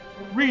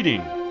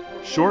Reading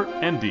Short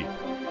and Deep.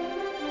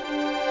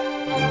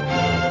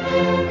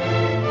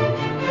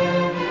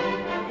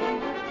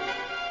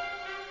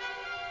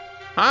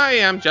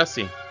 Hi, I'm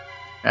Jesse.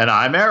 And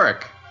I'm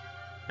Eric.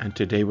 And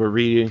today we're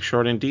reading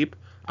Short and Deep,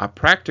 A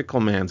Practical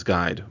Man's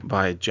Guide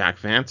by Jack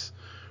Vance,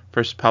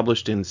 first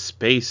published in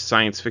Space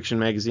Science Fiction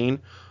magazine,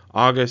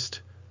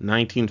 August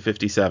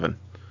 1957.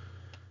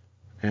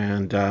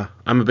 And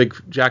I'm a big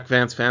Jack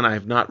Vance fan. I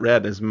have not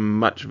read as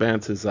much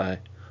Vance as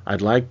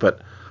I'd like,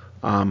 but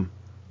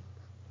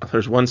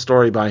there's one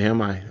story by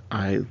him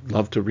I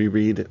love to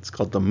reread. It's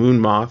called The Moon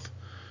Moth.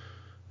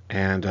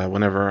 And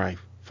whenever I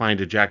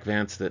find a Jack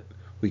Vance that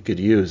we could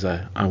use,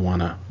 I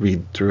want to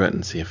read through it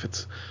and see if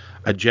it's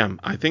a gem.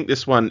 I think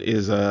this one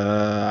is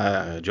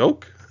a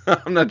joke.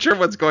 I'm not sure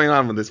what's going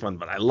on with this one,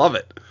 but I love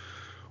it.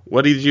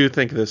 What did you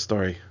think of this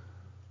story?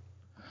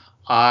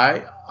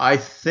 I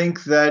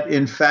think that,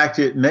 in fact,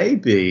 it may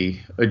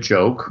be a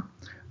joke.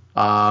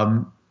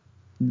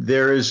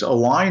 There is a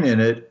line in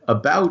it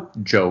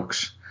about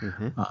jokes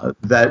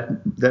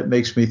that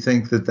makes me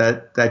think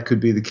that could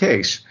be the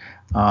case.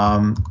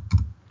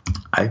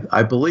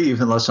 I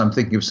believe, unless I'm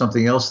thinking of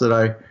something else that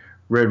I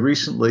read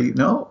recently.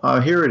 No,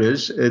 here it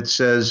is. It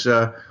says,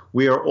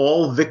 "We are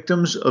all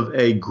victims of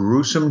a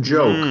gruesome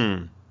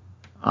joke."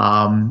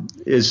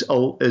 Is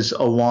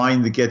a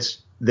line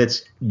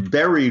that's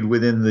buried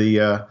within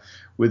the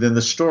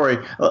story.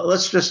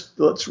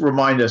 Let's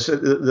remind us.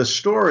 The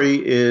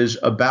story is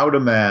about a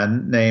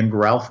man named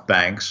Ralph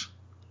Banks,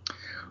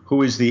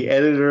 who is the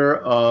editor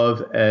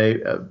of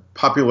a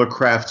Popular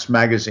Crafts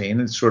magazine.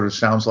 It sort of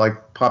sounds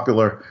like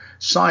Popular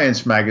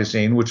Science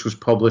magazine, which was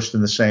published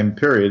in the same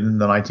period in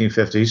the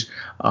 1950s.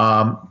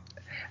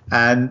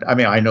 And I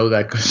mean, I know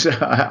that because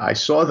I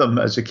saw them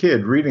as a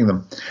kid reading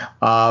them.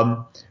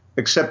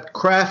 Except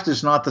craft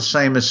is not the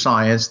same as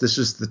science. This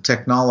is the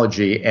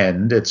technology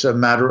end. It's a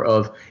matter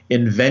of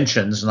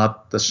inventions,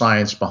 not the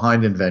science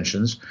behind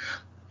inventions.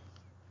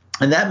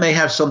 And that may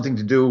have something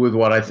to do with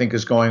what I think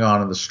is going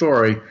on in the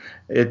story.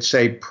 It's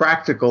a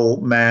practical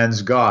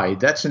man's guide.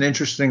 That's an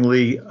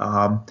interestingly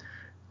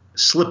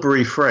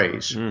slippery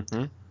phrase.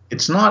 Mm-hmm.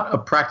 It's not a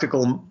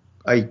practical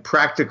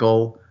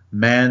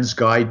man's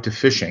guide to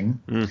fishing.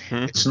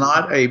 Mm-hmm. It's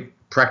not a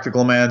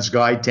practical man's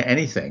guide to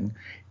anything.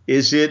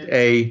 Is it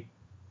a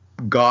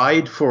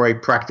guide for a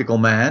practical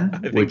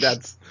man, which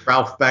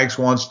Ralph Banks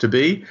wants to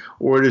be,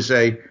 or it is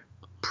a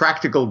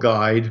practical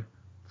guide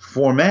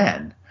for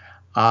man?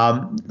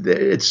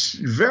 It's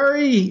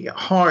very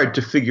hard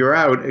to figure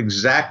out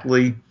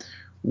exactly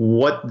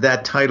what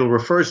that title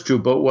refers to,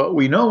 but what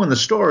we know in the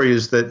story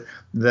is that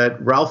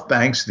Ralph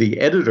Banks, the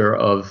editor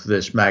of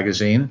this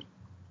magazine,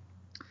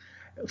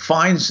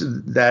 finds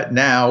that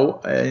now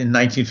in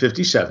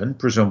 1957,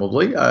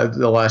 presumably,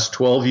 the last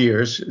 12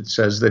 years, it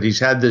says that he's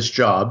had this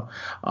job,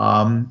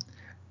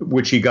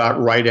 which he got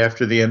right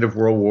after the end of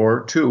World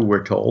War II,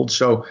 we're told.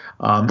 So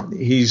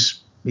he's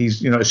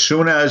as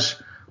soon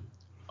as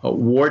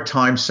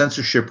wartime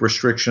censorship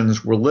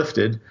restrictions were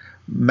lifted,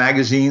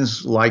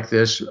 magazines like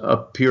this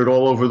appeared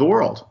all over the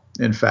world.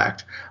 In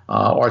fact,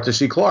 Arthur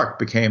C. Clarke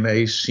became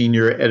a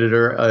senior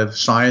editor of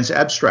Science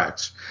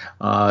Abstracts,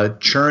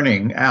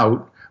 churning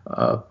out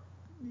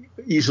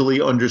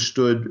easily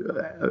understood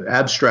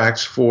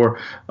abstracts for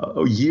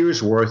a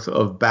year's worth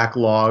of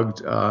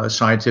backlogged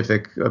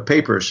scientific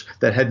papers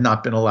that had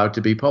not been allowed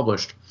to be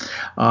published.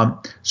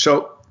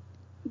 So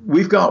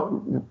we've got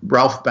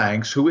Ralph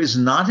Banks, who is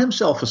not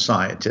himself a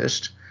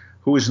scientist,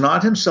 who is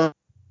not himself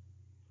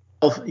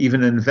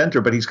even an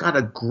inventor, but he's got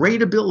a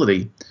great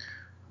ability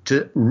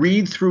to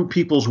read through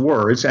people's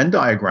words and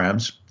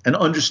diagrams and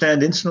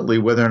understand instantly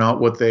whether or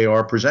not what they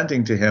are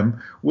presenting to him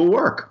will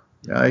work.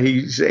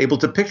 He's able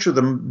to picture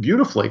them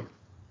beautifully.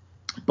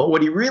 But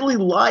what he really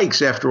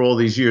likes after all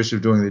these years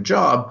of doing the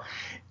job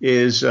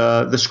is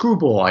the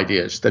screwball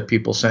ideas that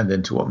people send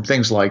into him,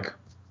 things like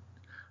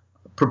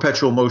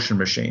perpetual motion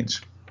machines.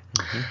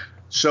 Mm-hmm.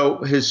 So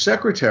his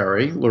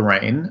secretary,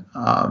 Lorraine,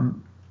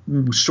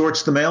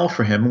 sorts the mail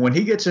for him. When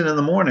he gets in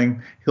the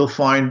morning, he'll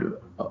find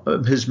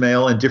his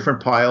mail in different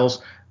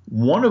piles,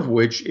 one of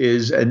which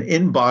is an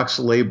inbox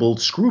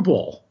labeled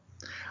screwball.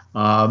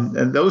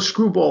 And those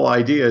screwball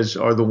ideas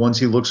are the ones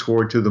he looks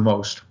forward to the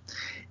most.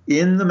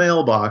 In the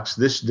mailbox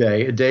this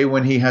day, a day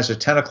when he has a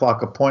 10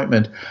 o'clock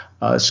appointment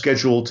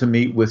scheduled to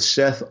meet with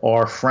Seth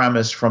R.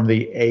 Framis from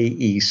the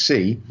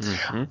AEC,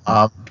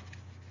 mm-hmm.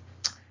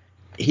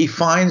 He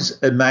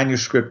finds a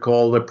manuscript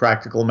called A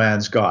Practical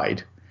Man's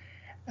Guide.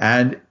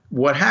 And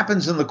what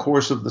happens in the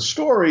course of the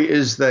story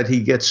is that he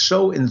gets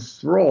so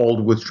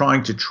enthralled with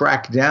trying to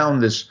track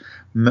down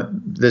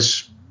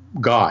this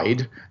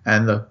guide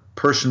and the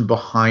person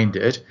behind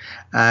it,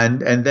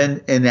 and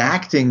then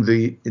enacting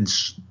the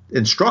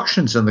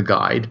instructions in the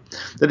guide,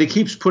 that he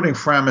keeps putting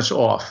Framis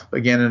off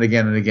again and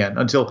again and again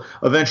until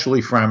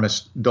eventually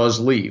Framis does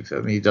leave. I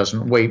mean, he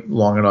doesn't wait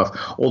long enough,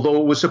 although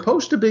it was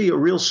supposed to be a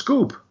real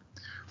scoop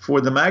for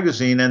the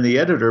magazine and the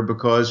editor,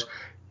 because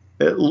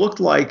it looked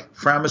like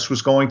Framis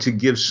was going to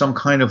give some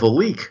kind of a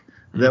leak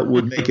that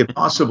would make it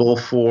possible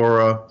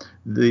for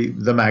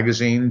the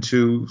magazine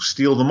to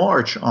steal the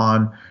march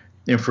on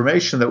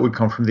information that would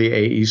come from the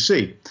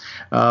AEC.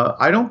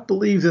 I don't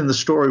believe in the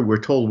story we're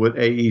told what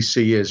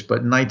AEC is, but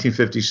in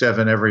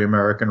 1957, every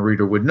American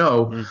reader would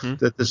know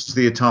that this is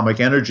the Atomic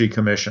Energy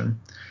Commission,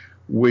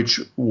 which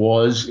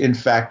was in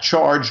fact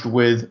charged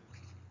with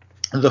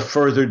the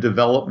further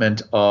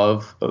development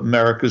of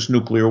America's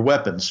nuclear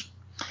weapons.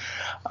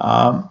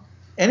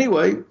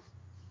 Anyway,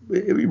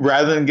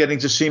 rather than getting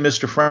to see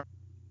Mr.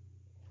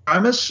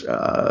 Framus,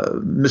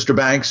 Mr.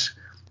 Banks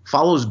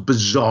follows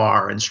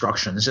bizarre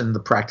instructions in the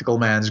Practical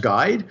Man's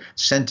Guide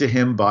sent to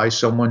him by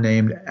someone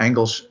named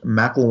Angus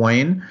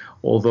McIlwain,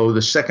 although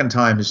the second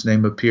time his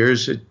name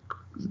appears, it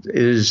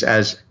is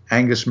as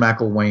Angus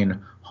McIlwain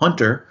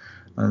Hunter.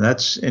 And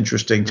that's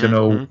interesting to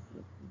know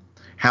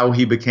how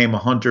he became a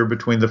hunter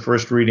between the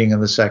first reading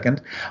and the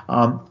second.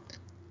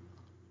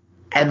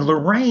 And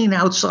Lorraine,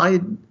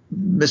 outside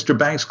Mr.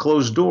 Banks'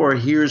 closed door,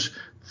 hears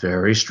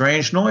very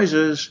strange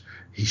noises.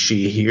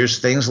 She hears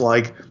things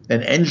like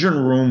an engine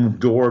room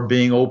door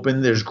being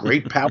opened. There's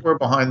great power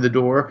behind the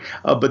door.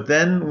 But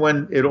then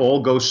when it all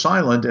goes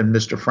silent and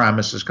Mr.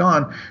 Framus is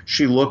gone,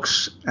 she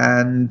looks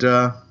and,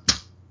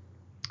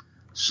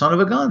 son of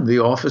a gun, the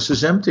office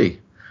is empty.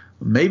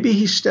 Maybe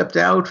he stepped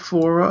out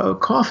for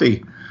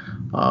coffee.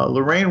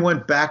 Lorraine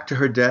went back to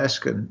her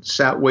desk and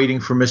sat waiting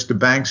for Mr.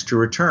 Banks to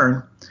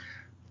return.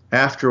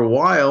 After a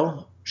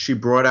while, she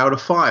brought out a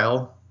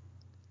file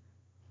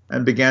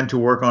and began to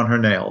work on her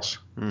nails.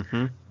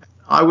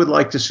 I would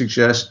like to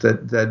suggest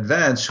that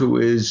Vance, who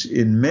is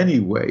in many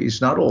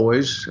ways, not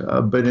always,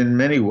 but in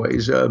many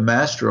ways, a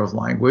master of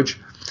language,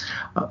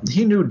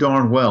 he knew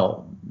darn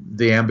well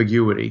the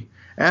ambiguity.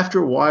 After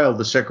a while,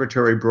 the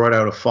secretary brought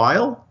out a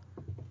file.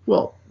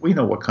 Well, we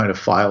know what kind of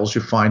files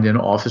you find in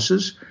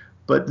offices,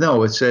 but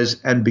no, it says,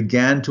 and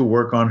began to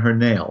work on her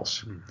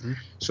nails.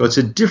 So it's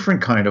a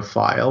different kind of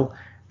file.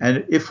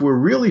 And if we're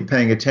really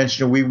paying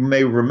attention, we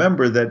may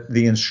remember that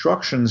the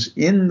instructions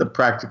in the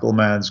Practical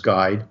Man's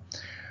Guide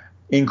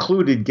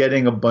included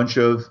getting a bunch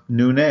of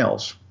new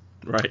nails.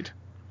 Right.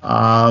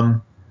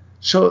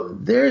 So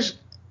there's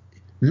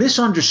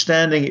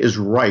misunderstanding is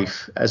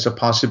rife as a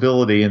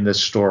possibility in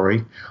this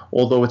story,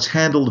 although it's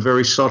handled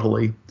very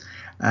subtly.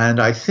 And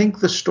I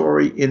think the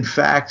story, in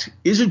fact,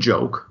 is a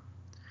joke,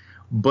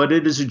 but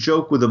it is a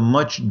joke with a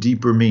much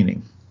deeper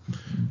meaning.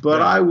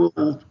 But I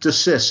will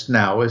desist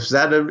now. If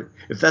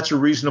that's a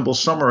reasonable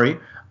summary,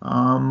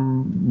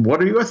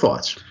 what are your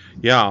thoughts?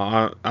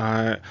 Yeah,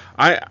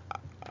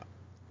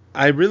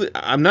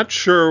 I'm not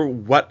sure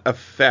what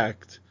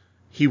effect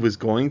he was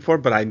going for,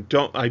 but I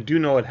do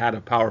know it had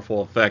a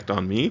powerful effect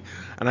on me,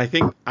 and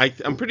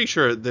I'm pretty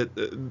sure that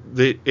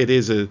it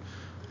is a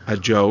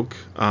joke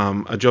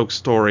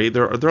story.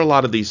 There are a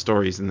lot of these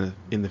stories in the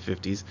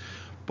 50s,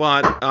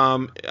 but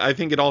I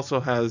think it also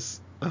has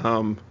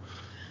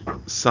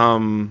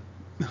some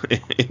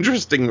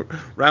interesting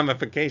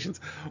ramifications.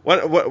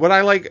 What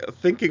I like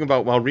thinking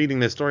about while reading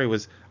this story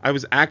was I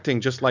was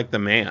acting just like the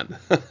man,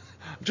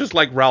 just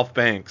like Ralph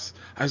Banks.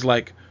 I was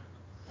like,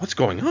 what's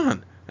going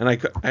on? And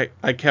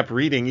I kept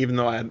reading even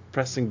though I had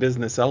pressing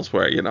business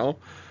elsewhere,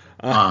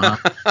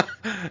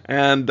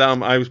 and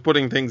I was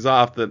putting things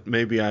off that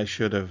maybe I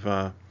should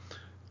have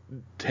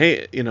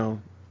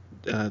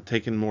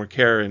taken more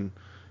care and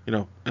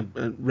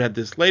read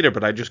this later,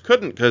 but I just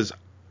couldn't because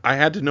I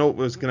had to know what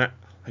was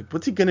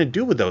what's he gonna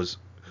do with those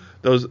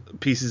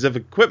pieces of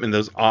equipment,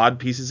 those odd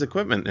pieces of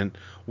equipment, and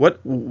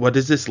what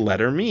does this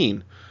letter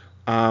mean?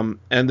 And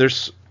there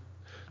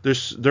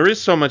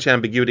is so much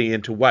ambiguity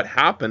into what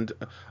happened.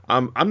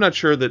 I'm not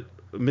sure that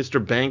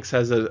Mr. Banks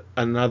has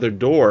another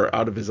door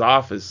out of his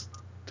office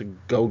to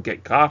go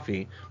get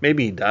coffee.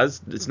 Maybe he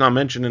does. It's not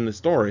mentioned in the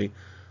story,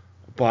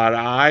 but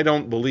I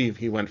don't believe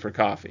he went for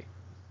coffee.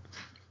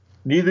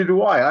 Neither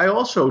do I. I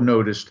also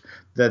noticed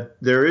that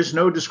there is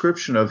no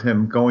description of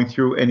him going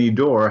through any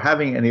door or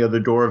having any other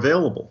door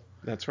available.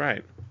 That's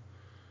right.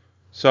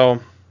 So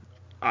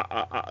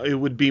it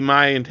would be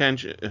my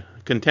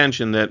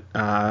contention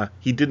that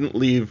he didn't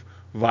leave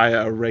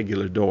via a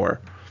regular door.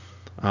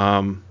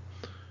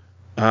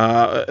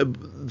 The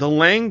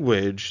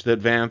language that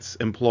Vance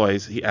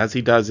employs, as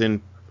he does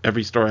in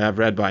every story I've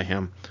read by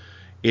him,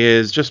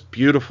 is just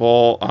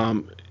beautiful,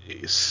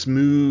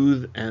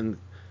 smooth and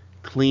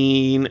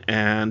clean,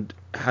 and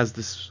has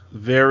this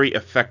very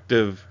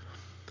effective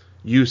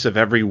use of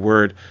every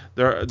word.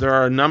 There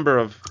are a number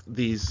of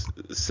these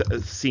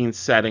scenes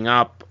setting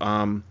up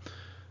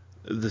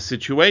the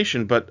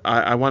situation, but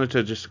I wanted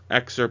to just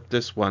excerpt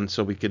this one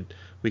so we could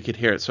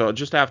hear it. So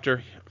just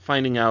after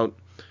finding out,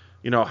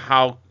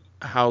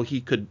 how he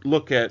could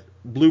look at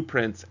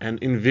blueprints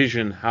and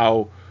envision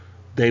how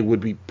they would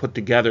be put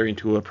together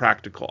into a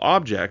practical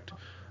object,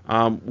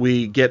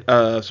 we get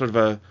a sort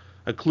of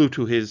a clue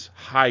to his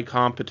high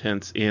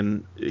competence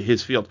in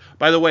his field.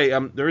 By the way,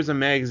 there is a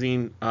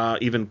magazine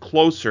even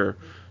closer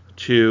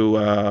to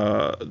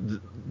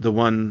the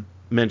one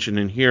mentioned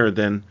in here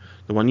than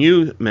the one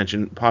you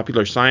mentioned,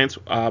 Popular Science.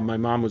 My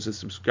mom was a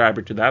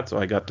subscriber to that, so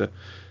I got to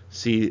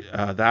see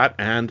that.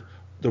 And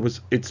there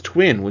was its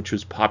twin, which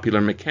was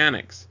Popular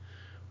Mechanics,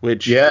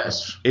 which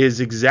yes. is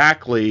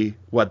exactly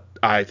what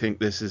I think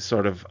this is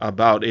sort of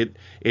about.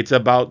 It's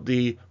about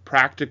the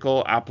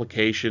practical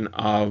application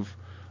of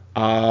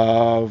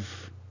the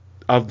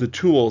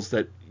tools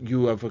that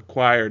you have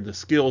acquired, the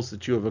skills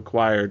that you have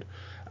acquired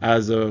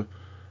as a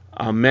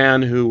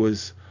man who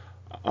was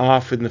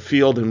off in the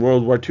field in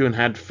World War II and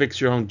had to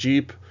fix your own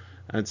Jeep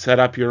and set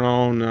up your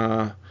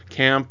own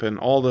camp and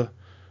all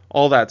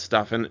that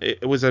stuff. And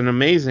it was an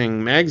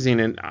amazing magazine,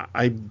 and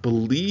I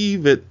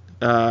believe it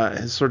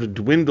has sort of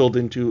dwindled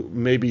into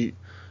maybe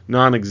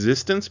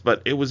non-existence,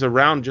 but it was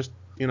around just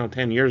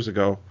 10 years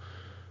ago.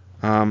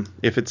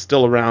 If it's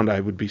still around, I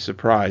would be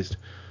surprised.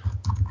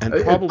 And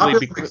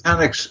probably Popular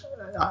Mechanics,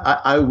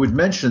 I would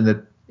mention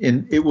that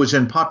it was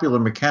in Popular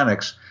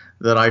Mechanics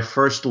that I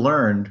first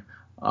learned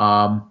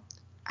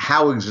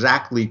how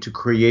exactly to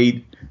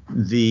create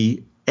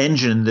the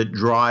engine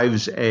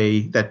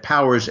that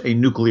powers a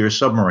nuclear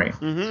submarine.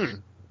 Mm-hmm.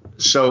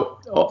 So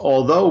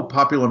although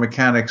Popular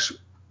Mechanics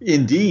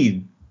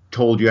indeed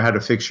told you how to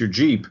fix your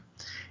Jeep,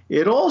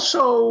 it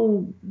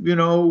also,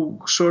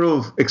 sort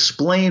of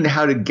explained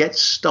how to get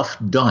stuff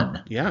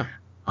done. Yeah.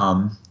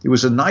 It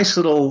was a nice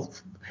little.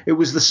 It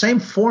was the same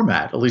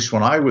format, at least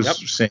when I was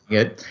seeing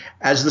it,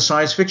 as the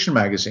science fiction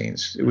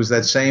magazines. It was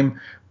that same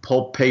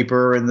pulp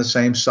paper and the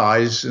same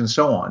size and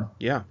so on.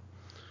 Yeah.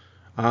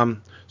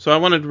 So I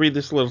wanted to read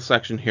this little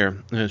section here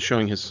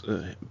showing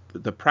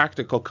the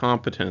practical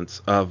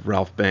competence of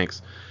Ralph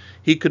Banks.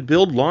 He could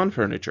build lawn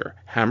furniture,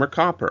 hammer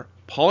copper,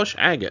 polish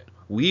agate,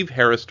 weave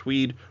Harris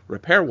tweed,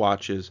 repair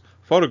watches,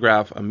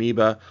 photograph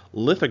amoeba,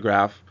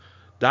 lithograph,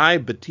 dye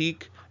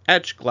batik,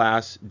 etch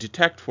glass,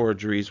 detect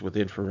forgeries with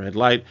infrared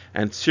light,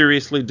 and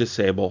seriously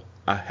disable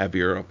a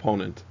heavier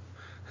opponent.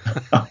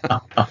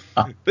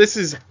 This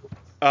is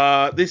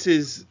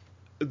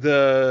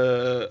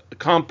the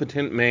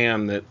competent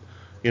man that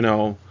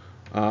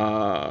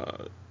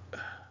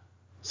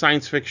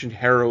science fiction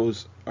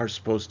heroes are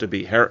supposed to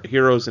be.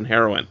 Heroes and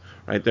heroine,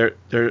 right?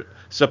 They're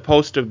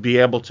supposed to be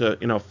able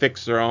to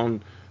fix their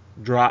own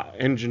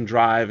engine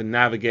drive and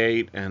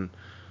navigate and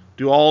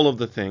do all of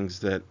the things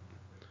that.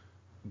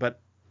 But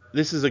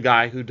this is a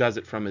guy who does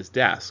it from his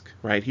desk,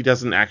 right? He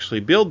doesn't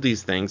actually build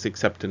these things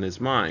except in his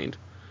mind.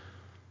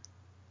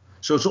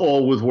 So it's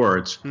all with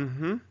words.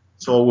 Mm-hmm.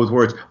 It's all with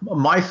words.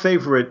 My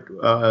favorite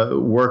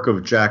work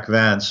of Jack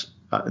Vance,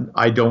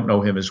 I don't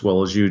know him as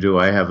well as you do,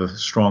 I have a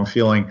strong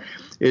feeling,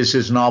 is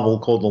his novel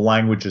called The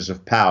Languages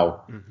of Pow,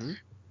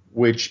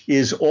 which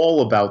is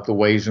all about the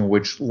ways in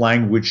which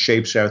language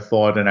shapes our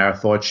thought and our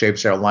thought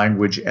shapes our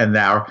language and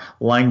our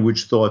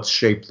language thoughts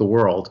shape the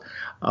world.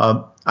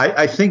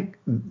 I think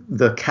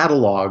the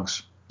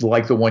catalogs,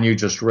 like the one you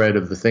just read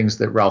of the things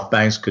that Ralph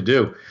Banks could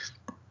do,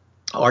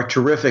 are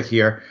terrific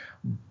here.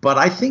 But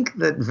I think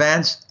that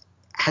Vance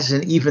has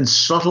an even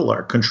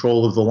subtler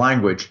control of the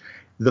language.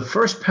 The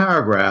first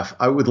paragraph,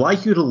 I would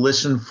like you to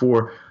listen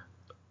for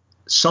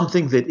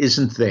something that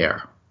isn't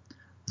there.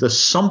 The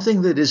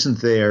something that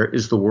isn't there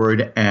is the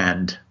word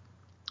and.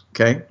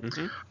 Okay?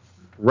 Mm-hmm.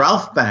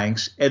 Ralph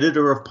Banks,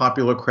 editor of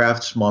Popular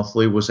Crafts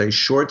Monthly, was a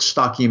short,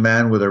 stocky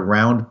man with a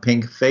round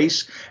pink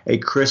face, a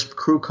crisp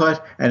crew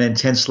cut, and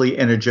intensely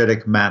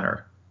energetic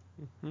manner.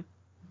 Mm-hmm.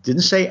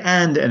 Didn't say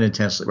and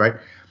intensely, right?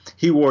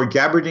 He wore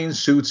gabardine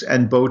suits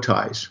and bow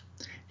ties.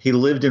 He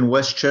lived in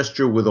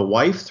Westchester with a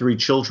wife, 3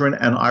 children,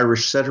 an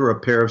Irish setter, a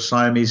pair of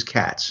Siamese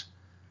cats.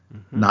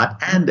 Mm-hmm. Not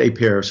and a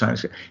pair of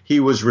Siamese cats. He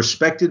was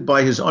respected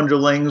by his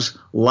underlings,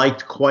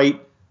 liked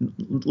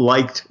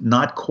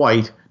not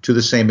quite to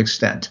the same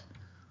extent.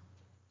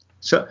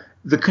 So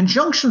the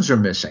conjunctions are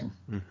missing,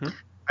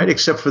 right?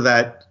 Except for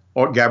that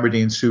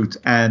gabardine suit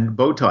and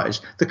bow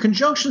ties. The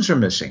conjunctions are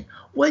missing.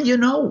 Well, you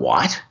know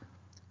what?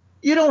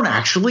 You don't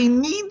actually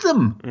need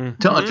them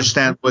to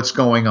understand what's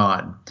going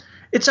on.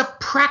 It's a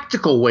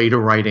practical way to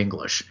write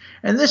English.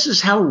 And this is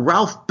how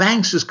Ralph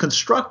Banks is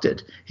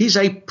constructed. He's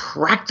a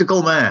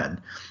practical man,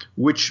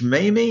 which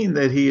may mean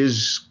that he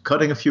is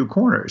cutting a few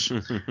corners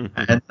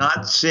and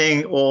not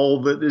seeing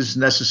all that is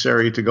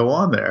necessary to go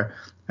on there.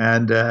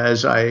 And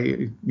as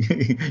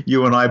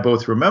you and I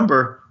both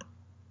remember,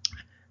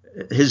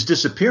 his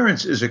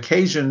disappearance is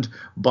occasioned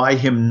by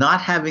him not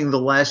having the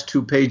last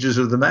 2 pages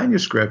of the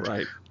manuscript.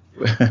 Right.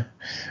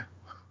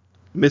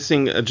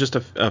 Missing just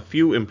a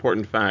few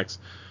important facts.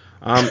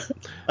 I'm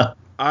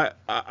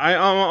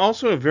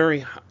also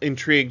very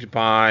intrigued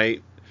by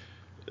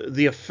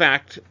the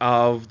effect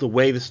of the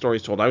way the story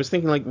is told. I was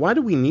thinking, why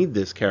do we need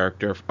this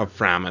character of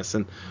Framus,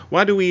 and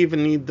why do we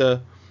even need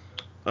the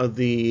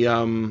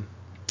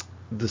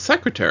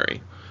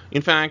secretary?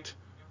 In fact,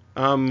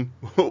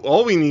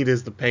 all we need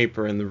is the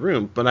paper in the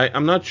room. But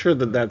I'm not sure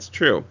that that's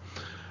true,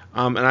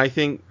 and I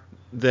think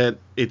that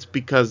it's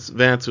because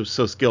Vance was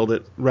so skilled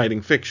at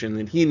writing fiction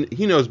that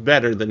he knows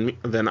better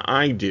than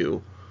I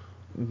do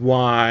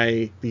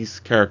why these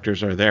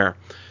characters are there.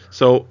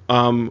 So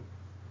I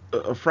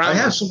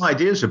have some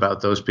ideas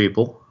about those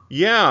people.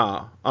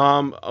 Yeah.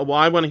 Well,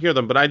 I want to hear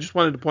them, but I just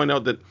wanted to point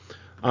out that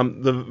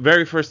the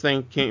very first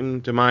thing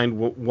came to mind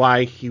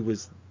why he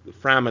was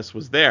Framis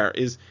was there,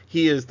 is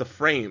he is the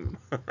frame,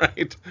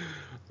 right?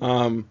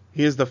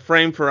 He is the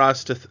frame for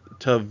us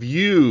to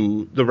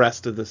view the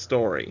rest of the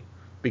story,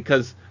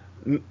 because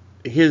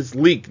his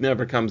leak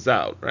never comes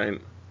out,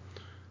 right?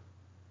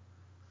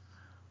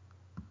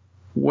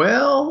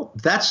 Well,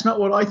 that's not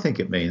what I think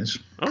it means.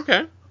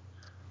 Okay.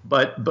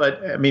 But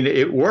I mean,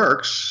 it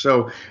works,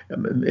 so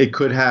it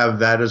could have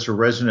that as a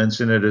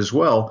resonance in it as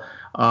well.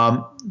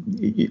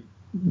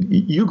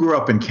 You grew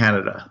up in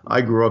Canada.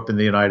 I grew up in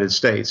the United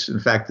States. In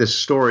fact, this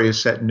story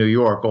is set in New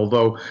York,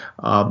 although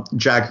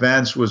Jack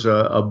Vance was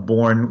a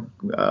born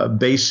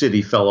Bay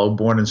City fellow,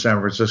 born in San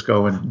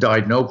Francisco and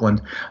died in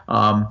Oakland.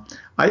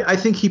 I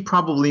think he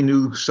probably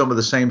knew some of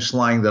the same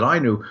slang that I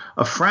knew.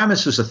 A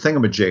Framis is a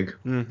thingamajig.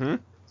 Mm-hmm.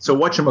 So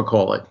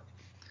whatchamacallit.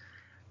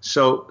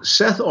 So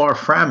Seth R.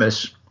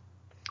 Framis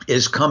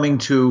is coming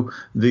to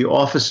the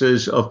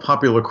offices of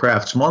Popular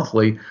Crafts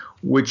Monthly,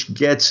 which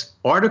gets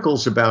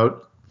articles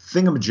about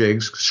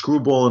thingamajigs,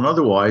 screwball and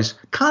otherwise,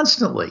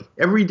 constantly.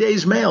 Every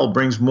day's mail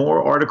brings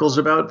more articles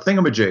about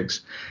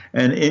thingamajigs,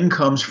 and in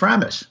comes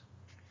Framis.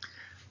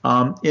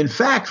 In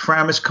fact,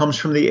 Framis comes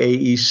from the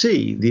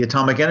AEC, the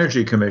Atomic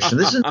Energy Commission.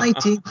 This is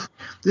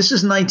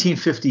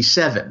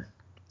 1957,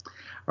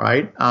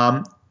 right?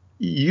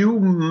 You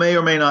may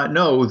or may not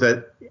know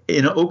that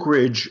in Oak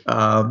Ridge,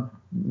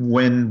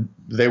 when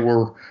they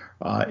were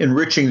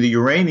enriching the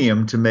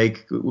uranium to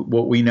make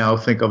what we now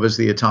think of as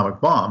the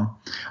atomic bomb,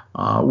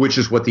 which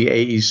is what the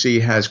AEC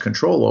has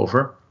control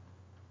over.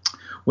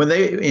 When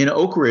in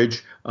Oak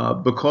Ridge,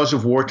 because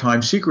of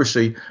wartime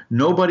secrecy,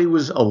 nobody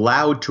was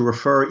allowed to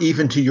refer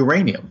even to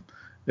uranium.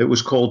 It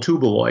was called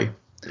tuballoy,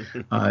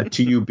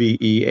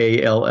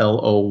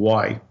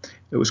 Tubealloy.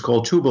 It was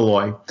called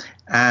tuballoy.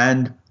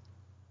 And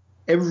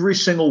every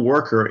single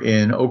worker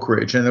in Oak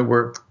Ridge, and there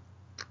were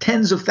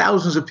tens of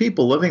thousands of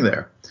people living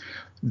there,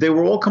 they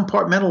were all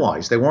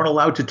compartmentalized. They weren't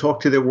allowed to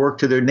talk to their work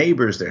to their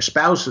neighbors, their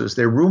spouses,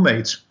 their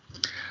roommates.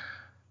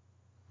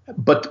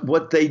 But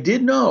what they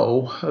did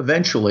know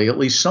eventually, at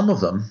least some of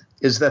them,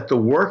 is that the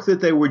work that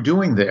they were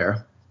doing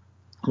there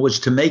was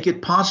to make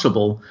it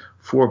possible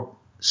for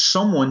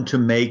someone to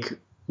make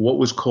what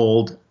was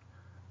called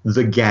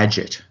the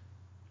gadget.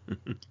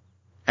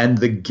 And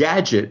the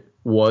gadget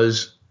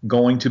was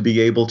going to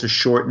be able to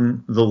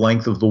shorten the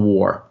length of the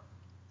war.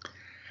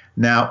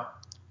 Now,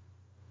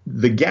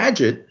 the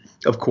gadget,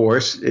 of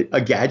course, a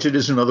gadget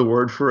is another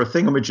word for a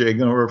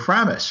thingamajig or a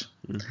Framis.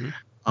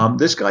 Mm-hmm.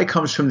 This guy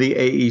comes from the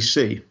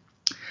AEC.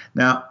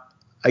 Now,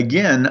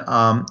 again,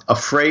 a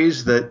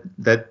phrase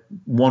that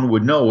one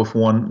would know if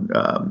one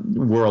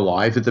were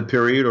alive at the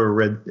period or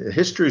read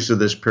histories of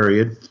this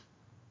period.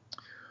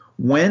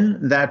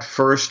 When that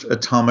first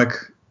atomic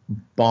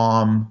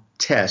bomb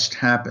test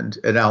happened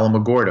at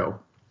Alamogordo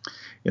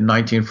in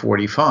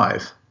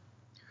 1945,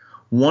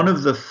 one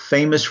of the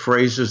famous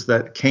phrases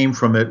that came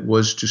from it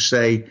was to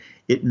say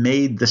it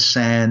made the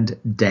sand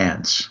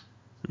dance,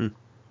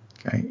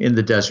 okay, in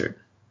the desert.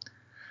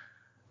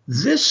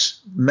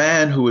 This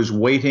man who is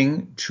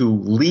waiting to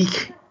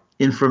leak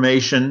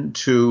information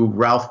to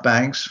Ralph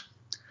Banks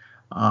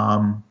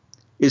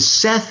is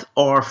Seth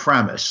R.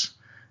 Framis.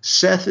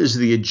 Seth is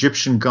the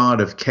Egyptian god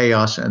of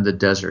chaos and the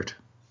desert.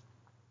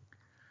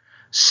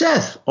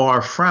 Seth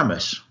R.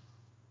 Framis.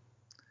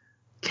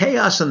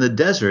 Chaos in the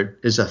desert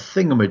is a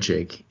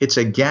thingamajig. It's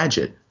a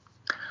gadget.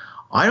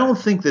 I don't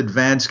think that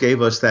Vance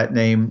gave us that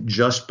name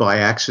just by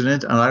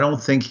accident, and I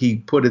don't think he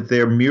put it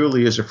there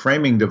merely as a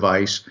framing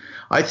device.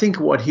 I think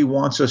what he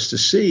wants us to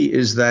see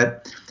is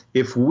that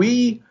if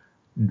we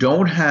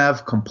don't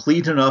have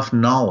complete enough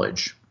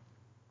knowledge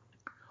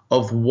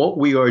of what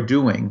we are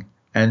doing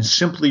and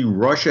simply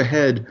rush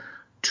ahead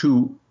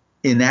to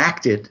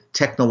enact it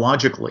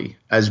technologically,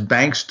 as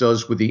Banks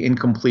does with the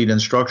incomplete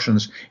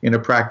instructions in A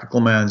Practical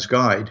Man's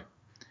Guide,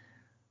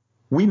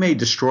 we may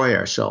destroy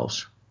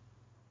ourselves.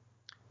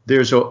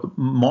 There's a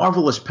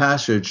marvelous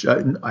passage.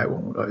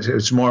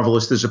 It's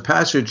marvelous. There's a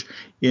passage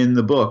in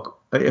the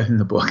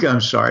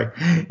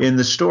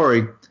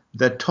story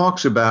that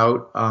talks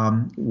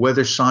about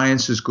whether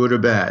science is good or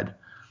bad.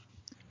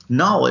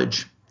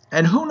 Knowledge,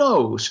 and who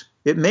knows,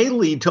 it may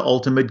lead to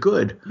ultimate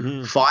good.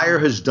 Mm-hmm. Fire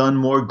has done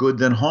more good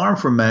than harm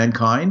for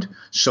mankind.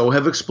 So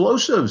have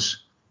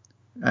explosives.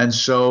 And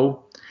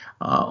so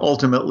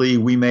ultimately,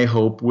 we may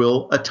hope,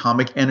 will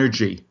atomic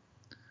energy.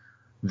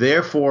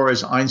 Therefore,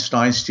 as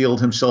Einstein steeled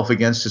himself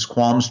against his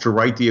qualms to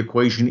write the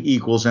equation E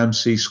equals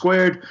mc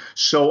squared,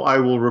 so I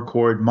will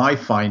record my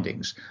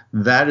findings.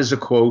 That is a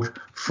quote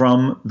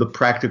from The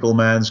Practical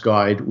Man's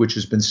Guide, which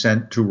has been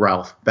sent to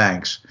Ralph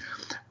Banks.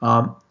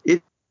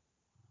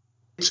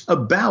 It's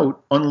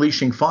about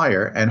unleashing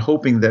fire and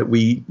hoping that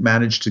we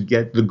manage to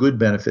get the good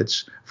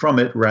benefits from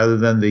it rather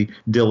than the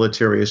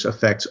deleterious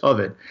effects of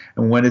it.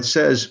 And when it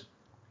says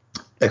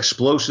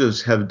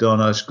explosives have done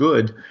us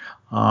good,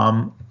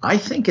 I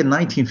think in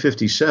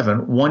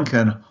 1957, one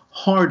can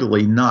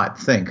hardly not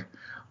think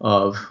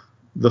of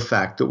the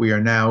fact that we are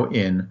now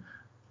in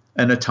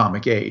an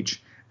atomic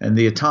age. And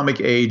the atomic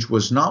age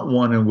was not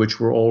one in which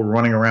we're all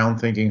running around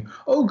thinking,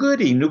 oh,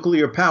 goody,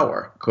 nuclear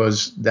power,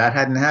 because that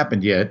hadn't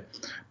happened yet,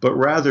 but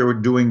rather we're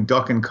doing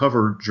duck and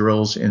cover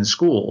drills in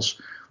schools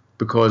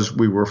because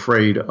we were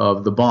afraid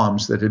of the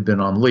bombs that had been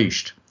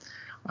unleashed.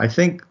 I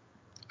think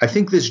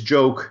this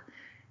joke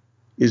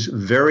is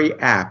very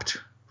apt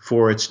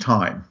for its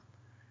time.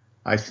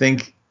 I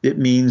think it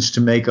means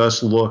to make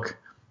us look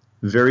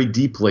very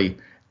deeply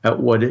at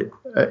what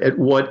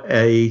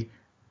an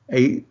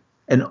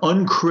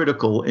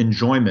uncritical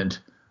enjoyment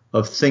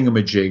of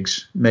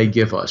thingamajigs may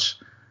give us.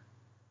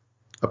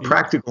 A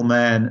practical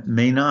man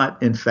may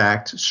not, in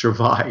fact,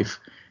 survive.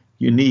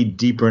 You need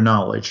deeper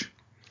knowledge.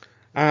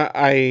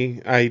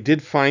 I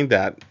did find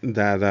that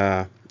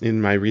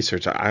in my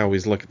research. I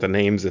always look at the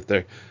names if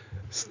they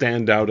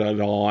stand out at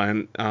all,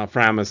 and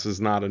Framus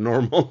is not a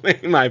normal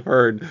name I've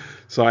heard,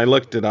 so I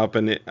looked it up,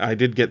 and I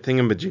did get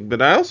thingamajig,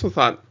 but I also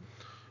thought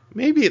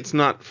maybe it's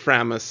not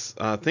Framus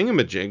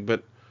thingamajig,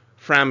 but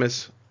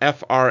Framis,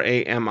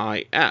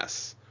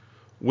 Framis,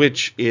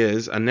 which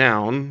is a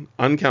noun,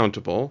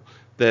 uncountable,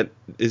 that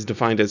is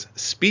defined as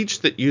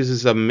speech that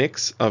uses a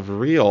mix of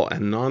real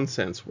and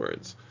nonsense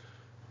words.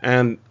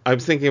 And I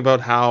was thinking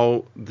about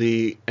how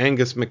the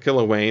Angus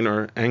McIlwain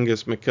or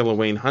Angus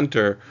McIlwain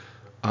Hunter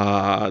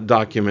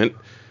document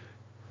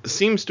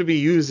seems to be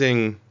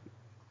using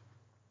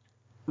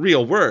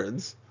real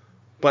words,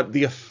 but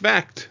the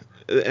effect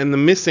and the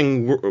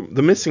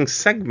missing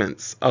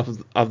segments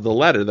of the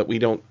letter that we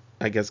don't,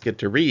 I guess, get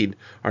to read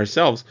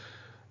ourselves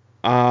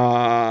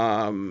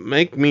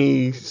make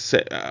me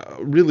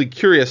really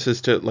curious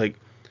as to like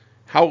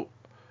how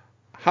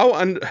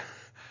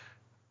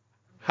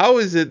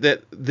is it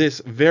that this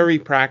very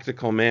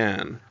practical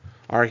man,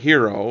 our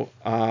hero,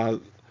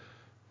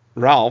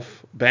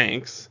 Ralph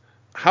Banks,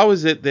 how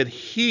is it that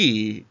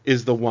he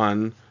is the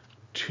one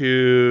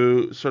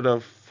to sort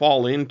of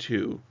fall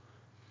into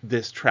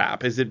this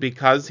trap? Is it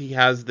because he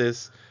has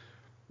this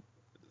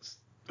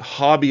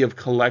hobby of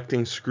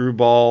collecting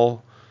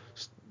screwball,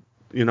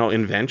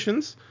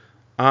 inventions?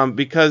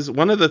 Because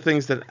one of the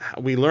things that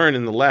we learn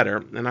in the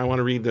letter, and I want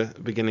to read the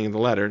beginning of the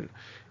letter,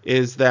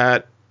 is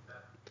that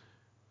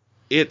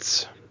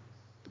it's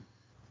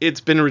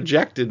been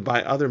rejected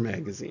by other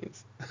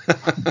magazines.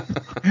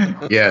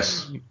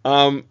 Yes.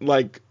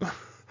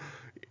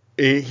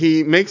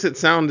 He makes it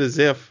sound as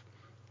if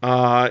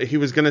he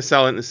was going to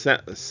sell it and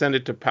send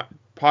it to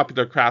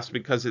Popular Crafts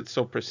because it's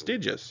so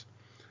prestigious.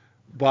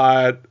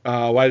 But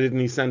why didn't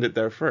he send it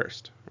there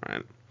first?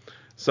 Right.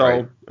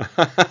 So,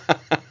 right.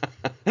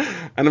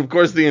 And of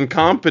course, the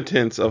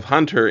incompetence of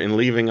Hunter in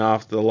leaving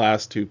off the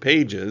last 2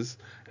 pages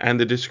and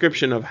the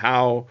description of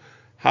how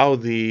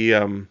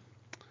the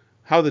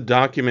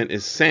document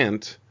is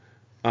sent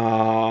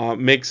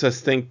makes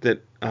us think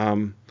that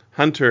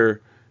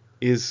Hunter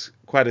is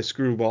quite a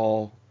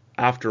screwball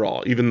after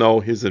all, even though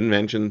his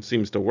invention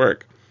seems to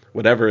work,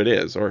 whatever it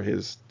is, or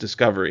his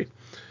discovery.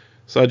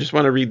 So I just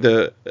want to read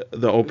the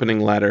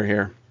opening letter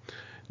here.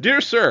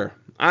 Dear Sir,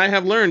 I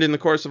have learned in the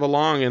course of a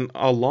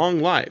long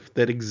life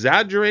that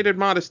exaggerated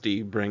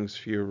modesty brings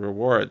few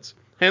rewards.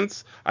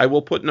 Hence, I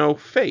will put no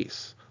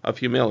face of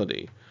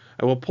humility.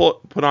 I will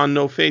put on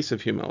no face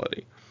of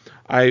humility.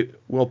 I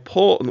will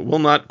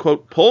not,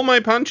 quote, pull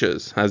my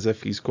punches, as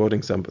if he's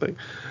quoting something,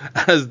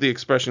 as the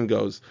expression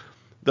goes.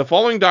 The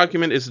following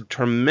document is a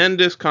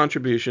tremendous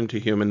contribution to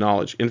human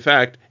knowledge. In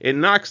fact, it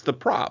knocks the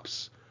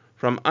props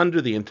from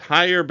under the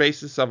entire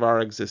basis of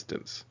our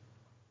existence,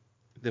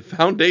 the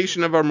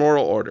foundation of our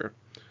moral order.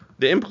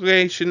 The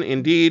implication,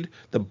 indeed,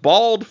 the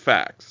bald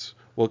facts,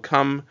 will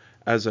come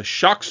as a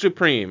shock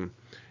supreme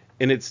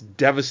in its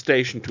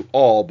devastation to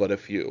all but a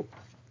few.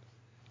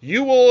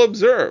 You will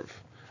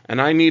observe, and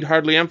I need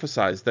hardly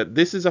emphasize, that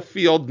this is a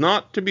field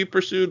not to be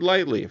pursued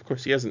lightly. Of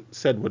course, he hasn't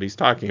said what he's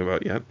talking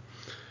about yet.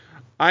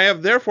 I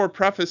have therefore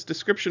prefaced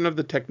description of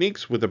the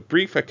techniques with a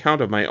brief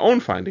account of my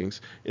own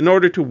findings in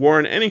order to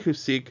warn any who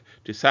seek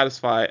to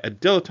satisfy a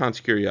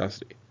dilettante's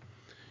curiosity.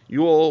 You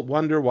will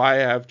wonder why I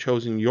have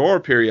chosen your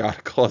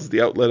periodical as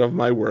the outlet of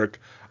my work.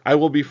 I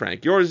will be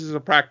frank. Yours is a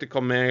practical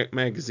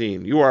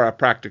magazine. You are a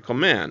practical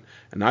man,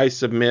 and I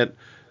submit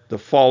the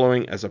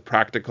following as a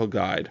practical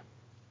guide.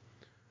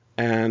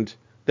 And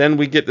then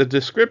we get the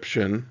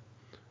description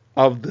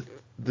of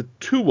the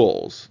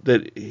tools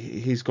that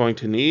he's going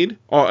to need,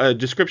 or a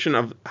description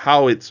of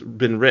how it's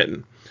been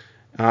written.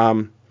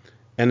 And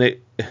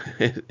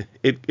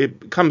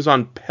it comes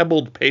on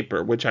pebbled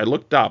paper, which I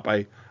looked up.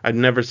 I'd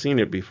never seen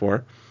it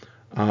before.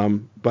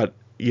 But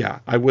yeah,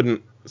 I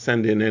wouldn't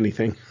send in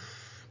anything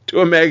to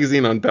a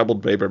magazine on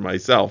pebbled paper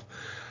myself.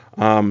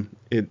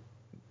 It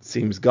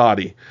seems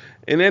gaudy.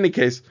 In any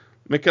case,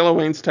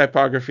 McIlwain's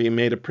typography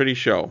made a pretty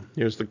show.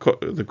 Here's the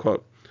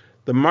quote.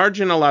 The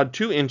margin allowed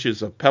 2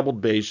 inches of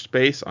pebbled beige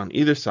space on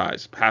either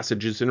side,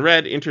 passages in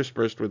red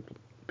interspersed with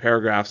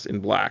paragraphs in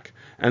black,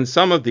 and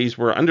some of these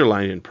were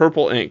underlined in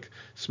purple ink.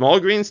 Small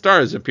green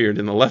stars appeared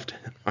in the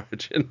left-hand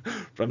margin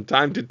from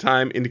time to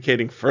time,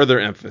 indicating further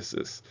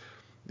emphasis.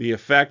 The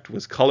effect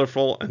was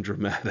colorful and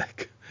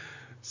dramatic.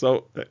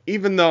 So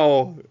even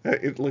though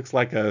it looks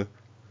like a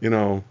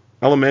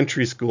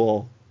elementary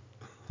school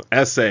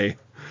essay.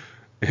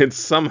 It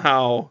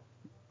somehow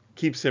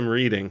keeps him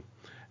reading.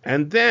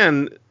 And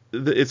then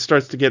it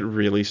starts to get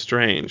really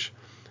strange.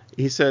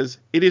 He says,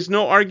 "It is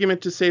no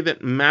argument to say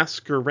that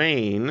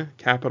masquerain,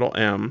 capital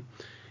M,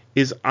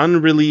 is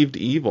unrelieved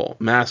evil.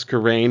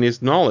 Masquerain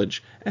is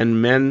knowledge,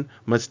 and men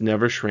must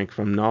never shrink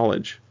from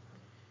knowledge."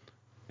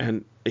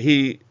 And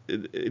he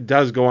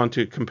does go on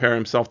to compare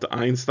himself to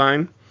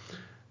Einstein.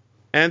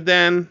 And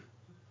then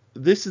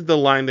this is the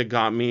line that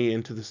got me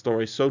into the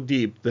story so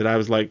deep that I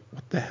was like,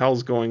 what the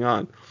hell's going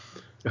on?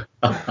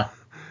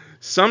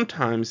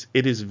 "Sometimes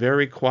it is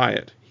very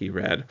quiet," he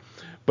read,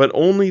 "but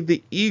only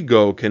the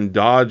ego can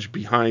dodge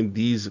behind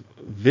these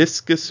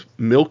viscous,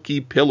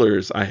 milky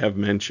pillars I have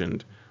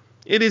mentioned.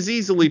 It is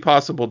easily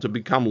possible to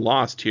become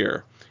lost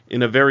here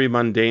in a very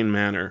mundane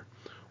manner.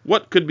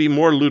 What could be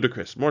more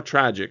ludicrous, more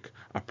tragic?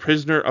 A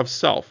prisoner of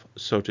self,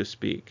 so to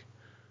speak."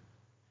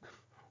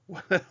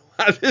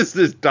 What is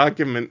this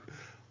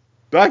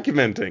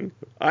documenting?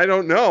 I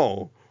don't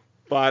know.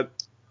 But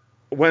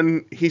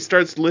when he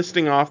starts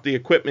listing off the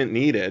equipment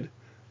needed,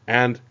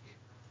 and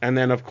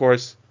then, of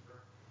course,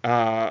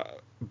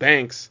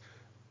 Banks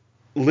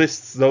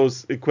lists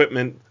those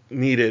equipment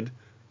needed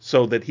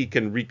so that he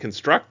can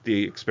reconstruct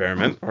the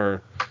experiment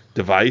or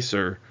device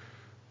or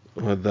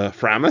the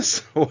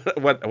Framus,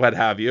 what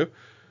have you,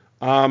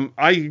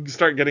 I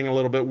start getting a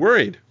little bit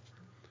worried.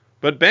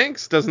 But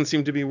Banks doesn't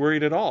seem to be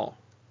worried at all.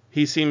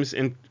 He seems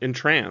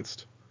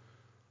entranced.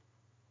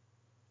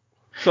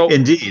 So,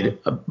 indeed,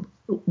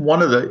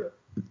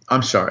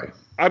 I'm sorry.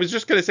 I was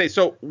just going to say,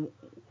 so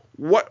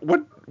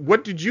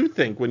what did you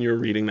think when you were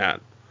reading that?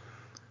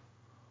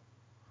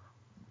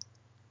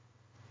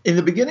 In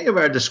the beginning of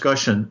our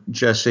discussion,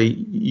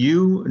 Jesse,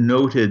 you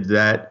noted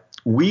that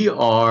we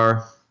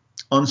are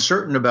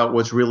uncertain about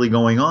what's really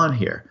going on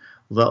here.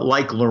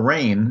 Like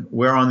Lorraine,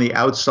 we're on the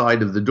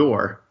outside of the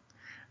door,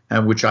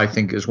 which I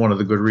think is one of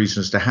the good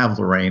reasons to have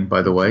Lorraine,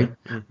 by the way.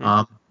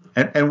 Mm-hmm.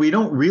 And we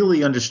don't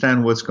really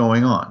understand what's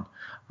going on.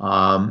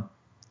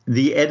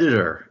 The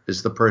editor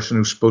is the person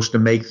who's supposed to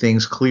make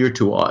things clear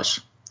to us.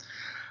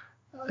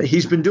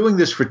 He's been doing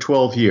this for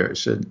 12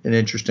 years, an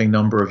interesting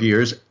number of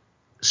years,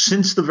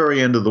 since the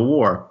very end of the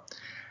war.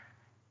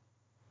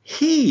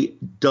 He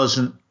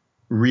doesn't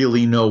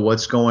really know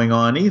what's going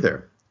on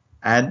either.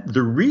 And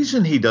the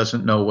reason he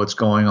doesn't know what's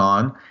going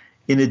on,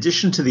 in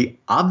addition to the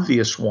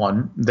obvious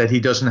one that he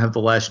doesn't have the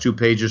last 2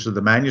 pages of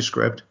the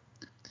manuscript,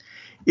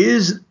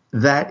 is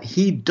that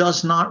he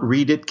does not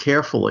read it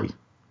carefully.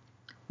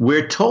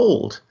 We're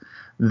told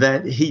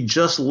that he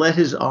just let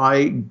his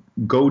eye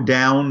go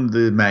down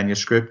the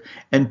manuscript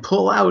and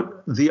pull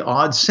out the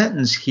odd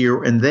sentence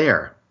here and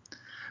there.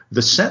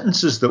 The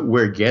sentences that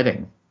we're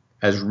getting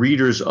as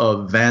readers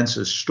of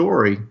Vance's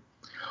story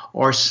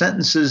are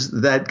sentences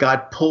that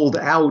got pulled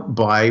out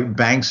by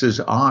Banks's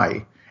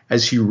eye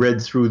as he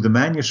read through the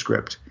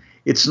manuscript.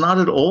 It's not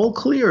at all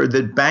clear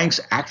that Banks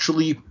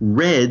actually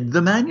read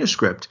the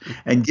manuscript.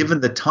 And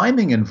given the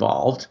timing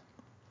involved,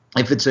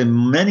 if it's a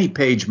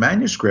many-page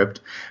manuscript,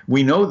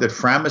 we know that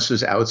Framus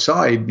is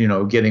outside,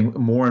 getting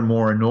more and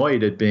more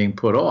annoyed at being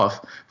put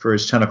off for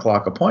his 10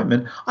 o'clock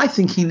appointment. I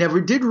think he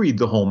never did read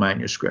the whole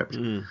manuscript.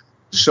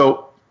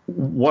 So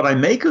what I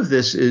make of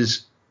this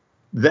is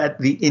that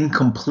the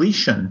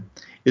incompletion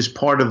is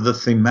part of the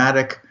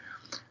thematic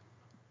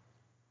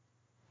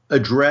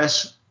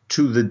address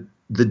to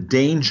the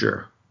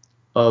danger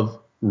of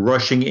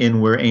rushing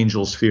in where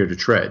angels fear to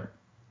tread.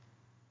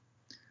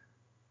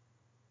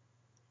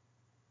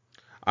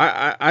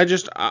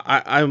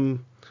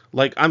 I'm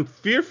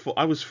fearful.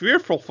 I was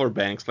fearful for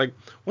Banks. Like,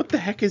 what the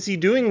heck is he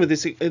doing with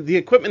this? The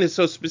equipment is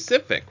so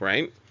specific,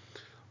 right?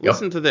 Yep.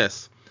 Listen to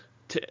this.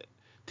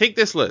 Take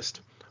this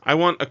list. I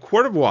want a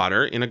quart of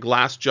water in a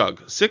glass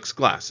jug, 6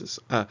 glasses,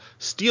 a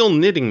steel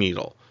knitting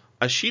needle,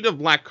 a sheet of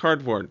black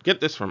cardboard.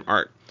 Get this from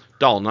Art.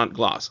 Dull, not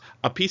gloss.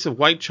 A piece of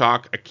white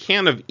chalk, a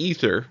can of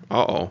ether.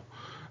 Uh-oh.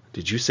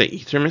 Did you say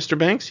ether, Mr.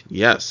 Banks?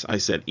 Yes, I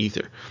said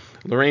ether.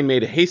 Lorraine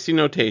made a hasty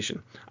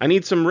notation. I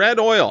need some red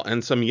oil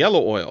and some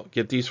yellow oil.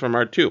 Get these from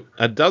Art too.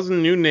 A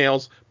dozen new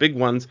nails, big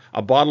ones,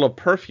 a bottle of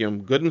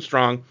perfume, good and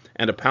strong,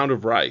 and a pound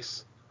of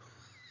rice.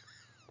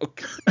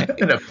 Okay.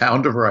 And a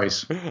pound of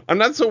rice. I'm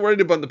not so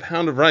worried about the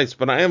pound of rice,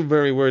 but I am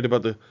very worried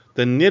about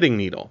the knitting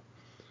needle.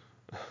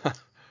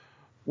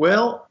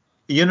 Well,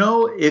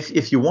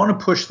 if you want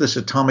to push this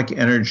atomic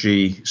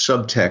energy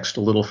subtext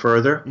a little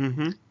further,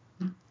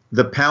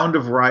 the pound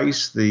of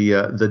rice,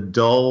 the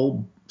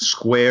dull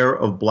square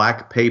of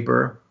black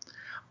paper,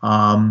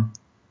 the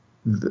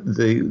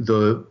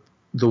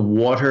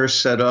water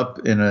set up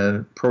in an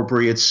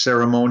appropriate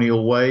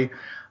ceremonial way,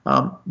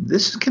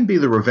 this can be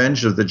the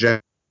revenge of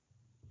the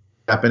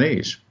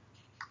Japanese.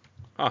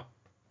 Huh.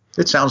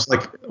 It sounds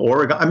like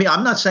Oregon. I mean,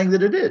 I'm not saying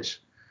that it is,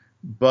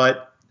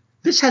 but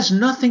this has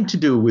nothing to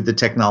do with the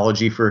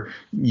technology for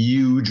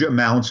huge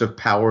amounts of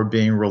power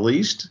being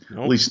released,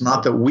 at least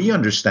not that we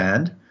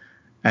understand.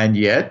 And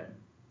yet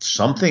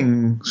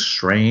something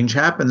strange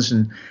happens.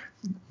 And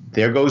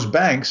there goes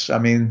Banks. I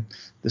mean,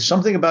 there's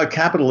something about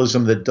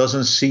capitalism that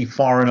doesn't see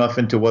far enough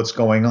into what's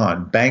going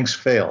on. Banks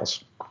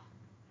fails.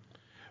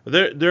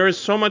 There is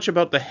so much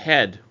about the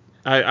head.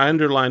 I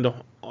underlined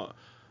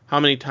how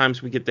many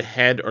times we get the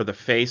head or the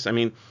face. I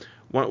mean,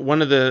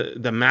 one of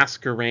the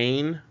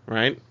masquerade,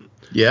 right?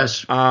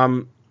 Yes.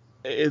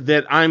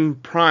 That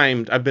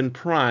I've been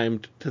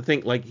primed to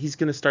think like he's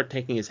going to start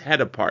taking his head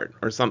apart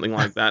or something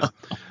like that.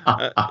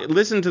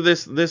 Listen to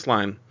this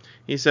line.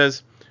 He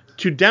says,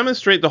 "To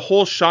demonstrate the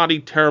whole shoddy,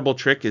 terrible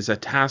trick is a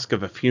task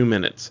of a few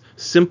minutes,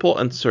 simple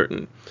and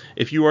certain.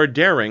 If you are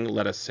daring,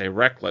 let us say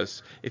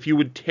reckless, if you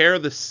would tear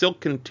the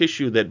silken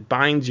tissue that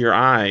binds your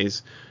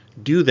eyes,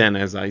 do then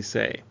as I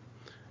say."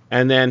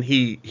 And then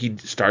he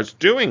starts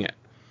doing it.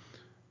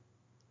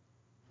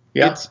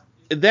 Yeah.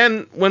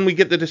 Then when we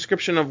get the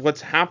description of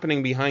what's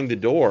happening behind the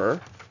door,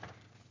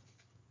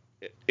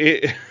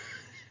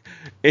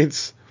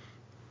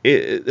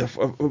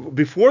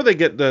 before they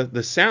get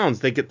the sounds,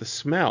 they get the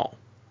smell.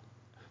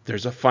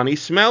 "There's a funny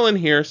smell in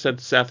here,"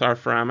 said Seth R.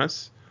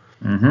 Framus.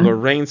 Mm-hmm.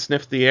 Lorraine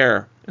sniffed the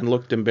air and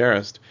looked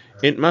embarrassed.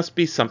 "It must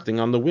be something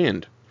on the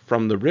wind,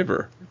 from the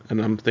river." And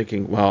I'm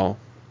thinking, well,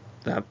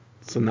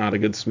 that's not a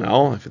good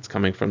smell if it's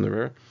coming from the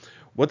river.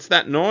 "What's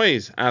that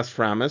noise?" asked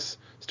Framus,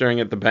 staring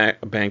at the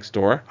Banks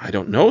door. "I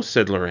don't know,"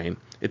 said Lorraine.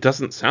 "It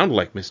doesn't sound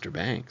like Mr.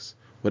 Banks."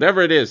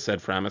 "Whatever it is," said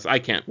Framus, "I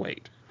can't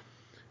wait."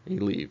 He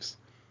leaves.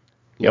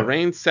 Yep.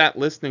 Lorraine sat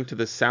listening to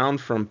the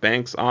sound from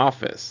Banks'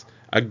 office,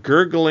 a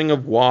gurgling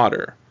of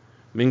water,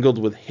 mingled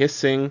with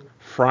hissing,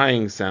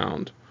 frying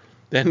sound.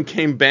 Then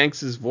came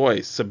Banks's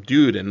voice,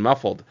 subdued and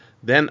muffled.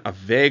 Then a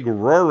vague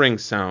roaring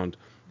sound,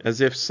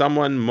 as if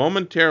someone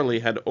momentarily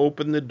had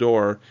opened the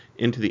door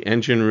into the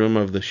engine room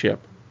of a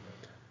ship.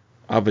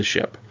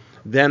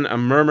 Then a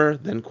murmur,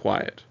 then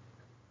quiet.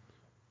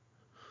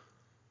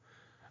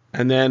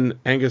 And then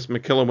Angus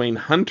McIlwaine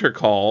Hunter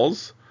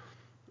calls,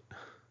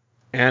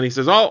 and he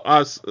says,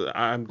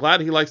 I'm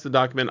glad he likes the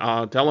document.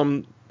 I'll tell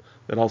him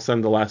that I'll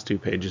send the last 2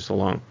 pages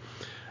along.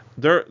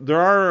 There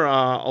are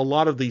a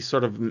lot of these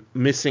sort of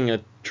missing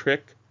a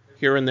trick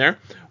here and there.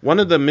 One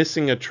of the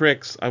missing a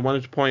tricks I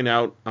wanted to point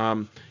out,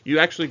 you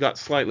actually got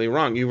slightly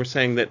wrong. You were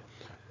saying that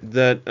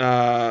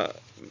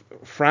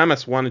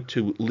Framus wanted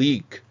to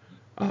leak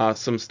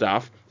some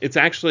stuff. It's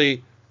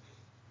actually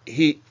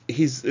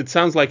it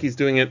sounds like he's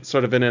doing it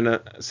sort of in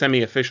a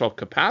semi-official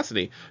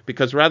capacity,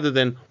 because rather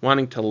than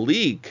wanting to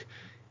leak,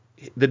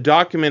 the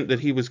document that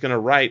he was going to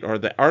write, or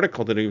the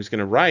article that he was going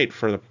to write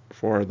for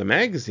the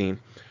magazine,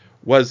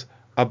 was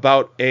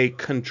about a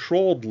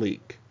controlled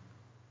leak,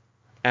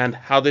 and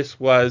how this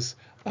was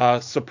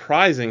a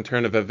surprising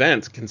turn of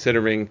events,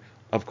 considering,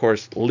 of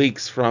course,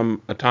 leaks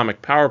from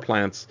atomic power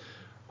plants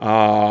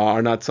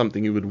are not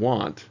something you would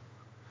want.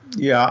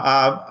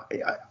 Yeah,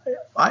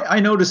 I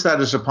noticed that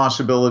as a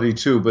possibility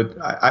too, but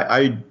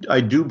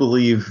I do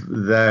believe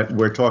that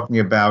we're talking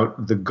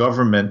about the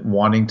government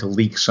wanting to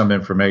leak some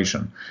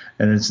information,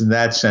 and it's in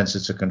that sense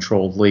it's a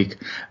controlled leak.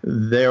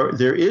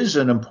 There is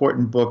an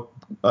important book,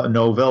 a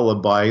novella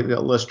by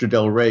Lester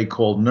Del Rey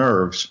called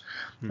Nerves.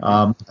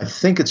 Mm-hmm. I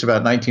think it's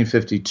about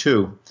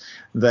 1952,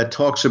 that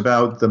talks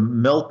about the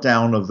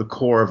meltdown of the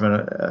core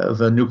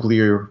of a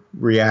nuclear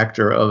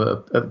reactor,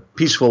 of a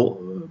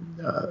peaceful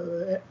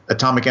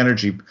atomic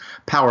energy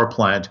power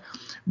plant.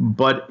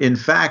 But in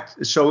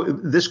fact, so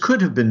this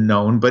could have been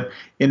known, but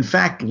in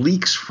fact,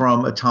 leaks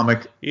from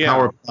atomic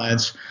power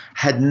plants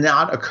had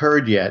not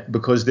occurred yet,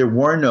 because there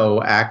were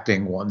no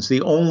acting ones.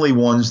 The only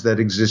ones that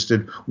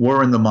existed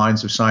were in the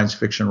minds of science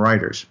fiction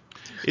writers.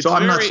 So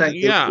I'm not saying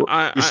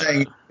you're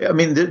saying. I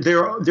mean,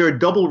 there are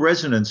double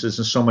resonances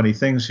in so many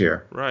things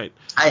here. Right.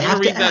 I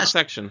have to read that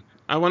section.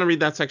 I want to read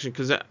that section,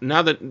 because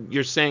now that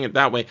you're saying it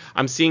that way,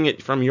 I'm seeing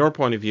it from your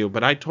point of view,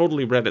 but I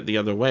totally read it the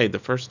other way the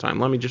first time.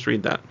 Let me just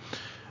read that.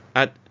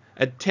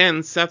 At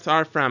 10, Seth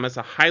R. Framus,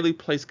 a highly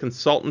placed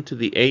consultant to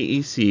the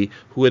AEC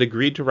who had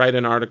agreed to write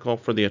an article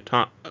for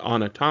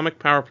on atomic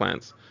power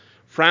plants,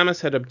 Framus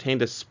had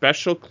obtained a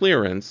special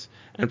clearance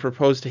and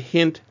proposed to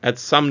hint at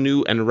some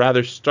new and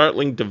rather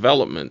startling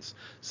developments,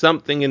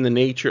 something in the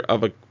nature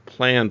of a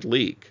planned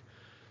leak.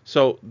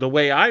 So the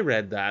way I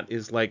read that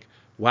is like,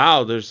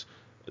 wow,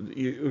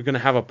 you're going to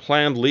have a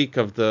planned leak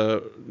of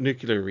the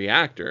nuclear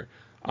reactor.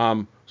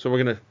 So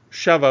we're going to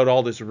shove out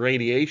all this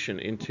radiation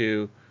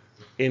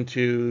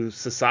into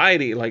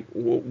society. Like,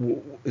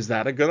 is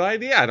that a good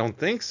idea? I don't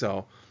think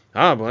so.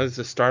 Well, it's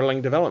a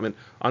startling development.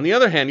 On the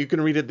other hand, you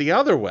can read it the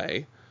other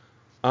way.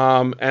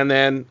 And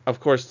then, of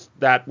course,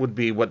 that would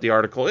be what the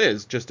article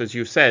is. Just as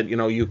you said,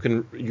 you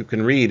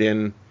can read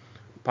in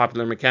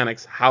Popular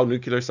Mechanics how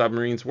nuclear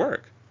submarines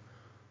work.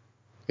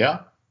 Yeah.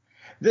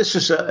 This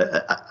is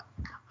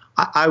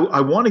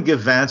I want to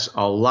give Vance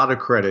a lot of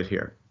credit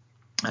here.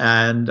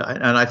 And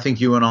I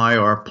think you and I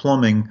are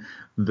plumbing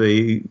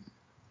the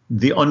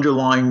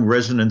underlying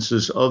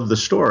resonances of the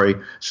story.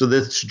 So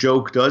this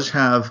joke does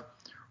have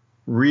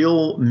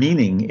real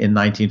meaning in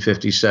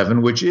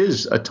 1957, which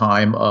is a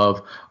time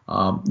of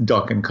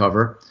duck and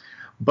cover.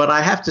 But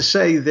I have to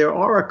say, there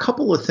are a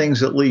couple of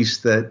things at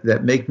least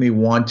that make me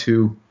want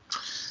to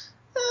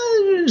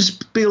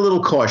just be a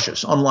little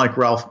cautious, unlike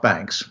Ralph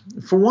Banks.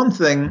 For one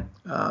thing,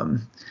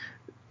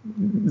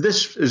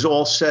 this is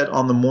all set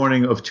on the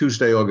morning of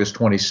Tuesday, August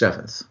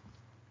 27th.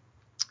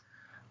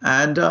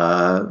 And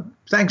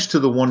thanks to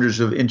the wonders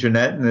of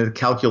internet and the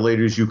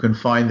calculators you can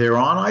find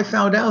thereon, I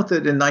found out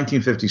that in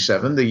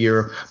 1957, the year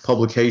of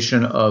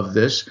publication of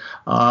this,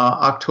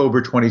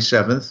 October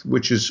 27th,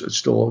 which is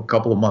still a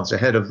couple of months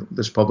ahead of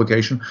this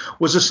publication,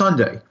 was a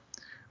Sunday.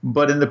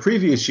 But in the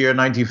previous year,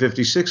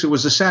 1956, it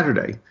was a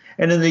Saturday.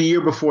 And in the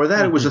year before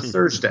that, it was a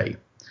Thursday.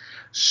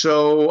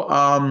 So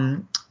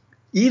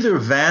either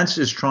Vance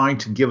is trying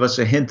to give us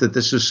a hint that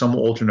this is some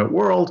alternate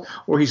world,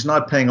 or he's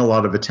not paying a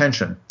lot of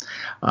attention.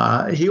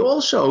 He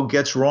also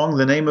gets wrong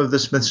the name of the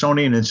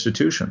Smithsonian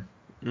Institution.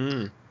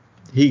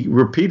 He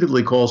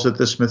repeatedly calls it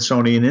the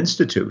Smithsonian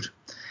Institute.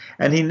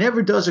 And he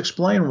never does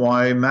explain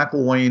why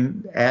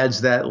McIlwain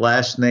adds that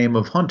last name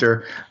of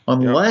Hunter,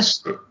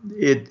 unless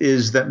it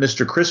is that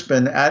Mr.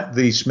 Crispin at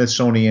the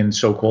Smithsonian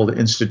so-called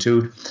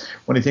Institute,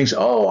 when he thinks,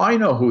 oh, I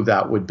know who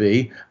that would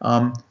be,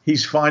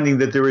 he's finding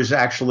that there is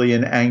actually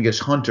an Angus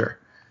Hunter,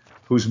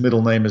 whose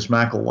middle name is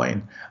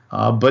McIlwain.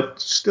 But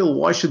still,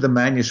 why should the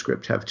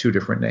manuscript have two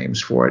different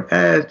names for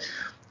it?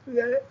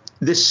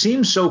 This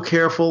seems so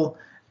careful,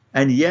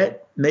 and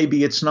yet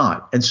maybe it's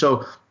not. And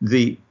so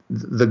the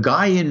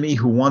guy in me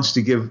who wants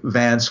to give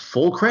Vance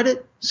full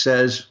credit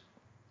says,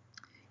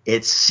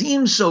 it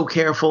seems so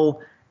careful,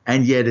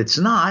 and yet it's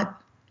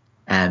not,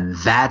 and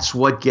that's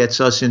what gets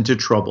us into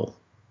trouble.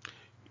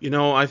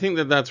 I think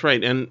that's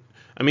right. And,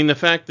 I mean, the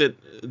fact that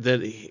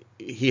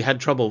he had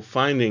trouble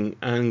finding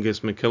Angus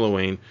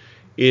McIlwain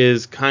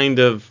is kind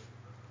of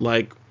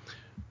like,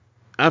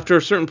 after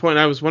a certain point,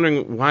 I was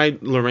wondering why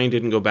Lorraine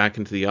didn't go back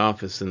into the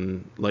office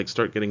and,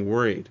 start getting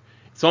worried.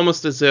 It's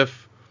almost as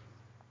if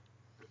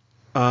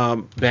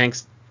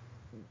Banks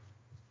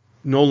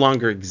no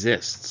longer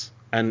exists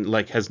and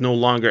has no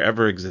longer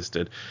ever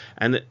existed,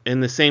 and in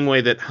the same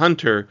way that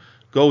Hunter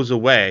goes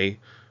away,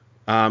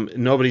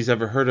 nobody's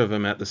ever heard of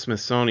him at the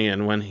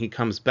Smithsonian. When he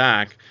comes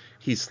back,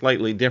 he's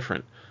slightly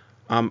different.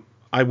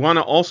 I want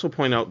to also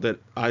point out that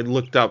I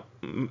looked up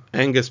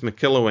Angus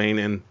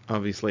McIlwain, and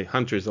obviously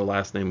Hunter's the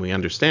last name we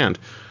understand,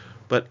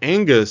 but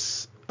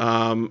Angus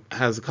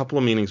has a couple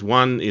of meanings.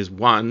 One is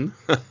one,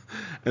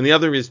 and the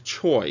other is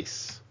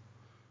choice.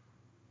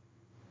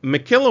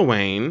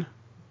 McIlwain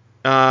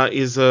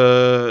is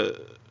a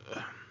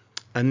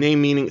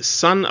name meaning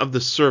son of the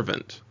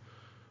servant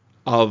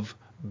of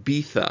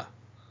Betha.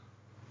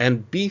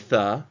 And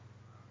Betha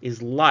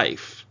is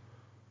life.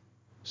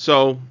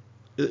 So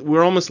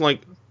we're almost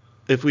like,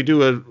 if we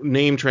do a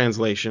name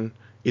translation,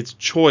 it's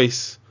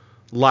choice,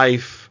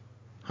 life,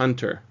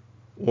 hunter,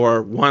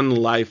 or one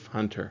life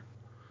hunter.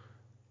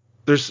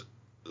 There's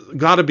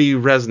got to be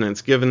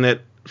resonance, given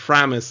that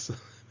Framis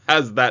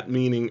has that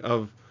meaning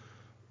of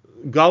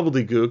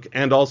gobbledygook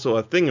and also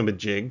a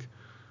thingamajig.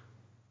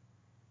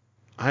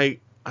 I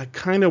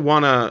kind of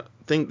want to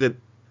think that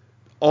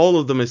all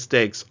of the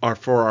mistakes are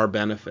for our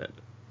benefit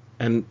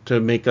and to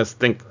make us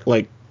think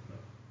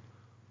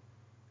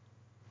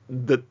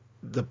that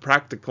the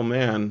practical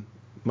man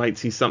might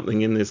see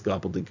something in this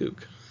gobbledygook.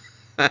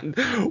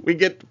 And we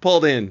get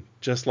pulled in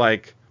just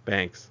like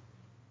Banks.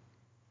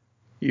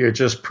 You're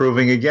just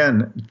proving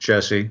again,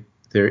 Jesse,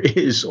 there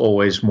is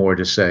always more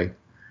to say.